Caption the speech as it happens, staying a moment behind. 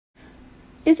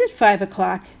Is it 5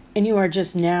 o'clock and you are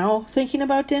just now thinking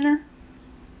about dinner?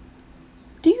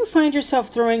 Do you find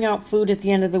yourself throwing out food at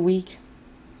the end of the week?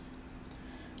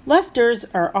 Leftovers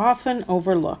are often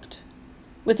overlooked.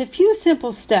 With a few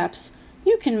simple steps,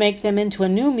 you can make them into a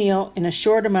new meal in a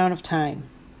short amount of time.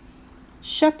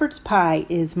 Shepherd's pie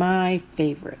is my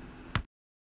favorite.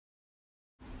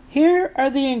 Here are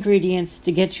the ingredients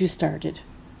to get you started.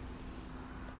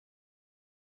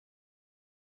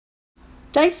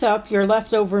 Dice up your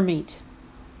leftover meat.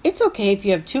 It's okay if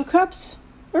you have 2 cups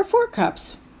or 4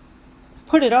 cups.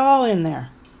 Put it all in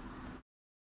there.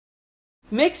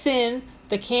 Mix in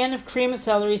the can of cream of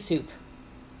celery soup.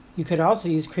 You could also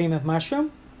use cream of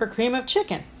mushroom or cream of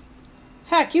chicken.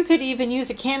 Heck, you could even use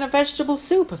a can of vegetable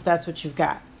soup if that's what you've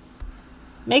got.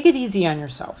 Make it easy on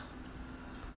yourself.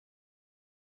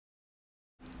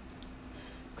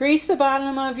 Grease the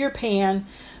bottom of your pan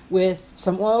with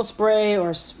some oil spray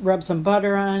or rub some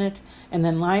butter on it, and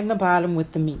then line the bottom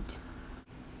with the meat.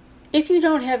 If you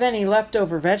don't have any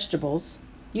leftover vegetables,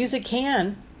 use a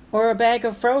can or a bag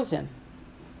of frozen.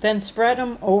 Then spread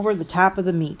them over the top of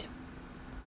the meat.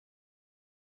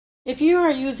 If you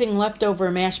are using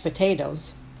leftover mashed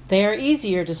potatoes, they are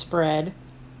easier to spread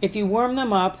if you warm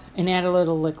them up and add a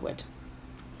little liquid.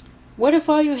 What if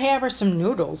all you have are some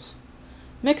noodles?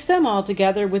 Mix them all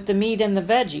together with the meat and the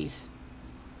veggies.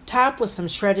 Top with some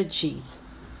shredded cheese.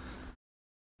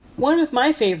 One of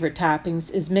my favorite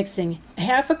toppings is mixing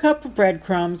half a cup of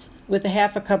breadcrumbs with a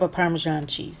half a cup of Parmesan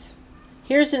cheese.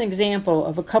 Here's an example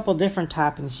of a couple different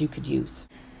toppings you could use.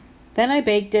 Then I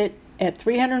baked it at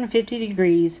 350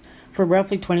 degrees for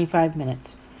roughly 25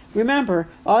 minutes. Remember,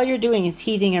 all you're doing is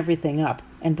heating everything up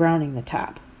and browning the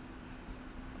top.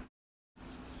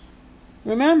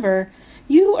 Remember,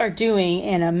 you are doing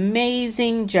an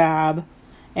amazing job,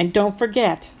 and don't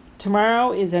forget,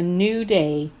 tomorrow is a new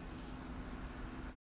day.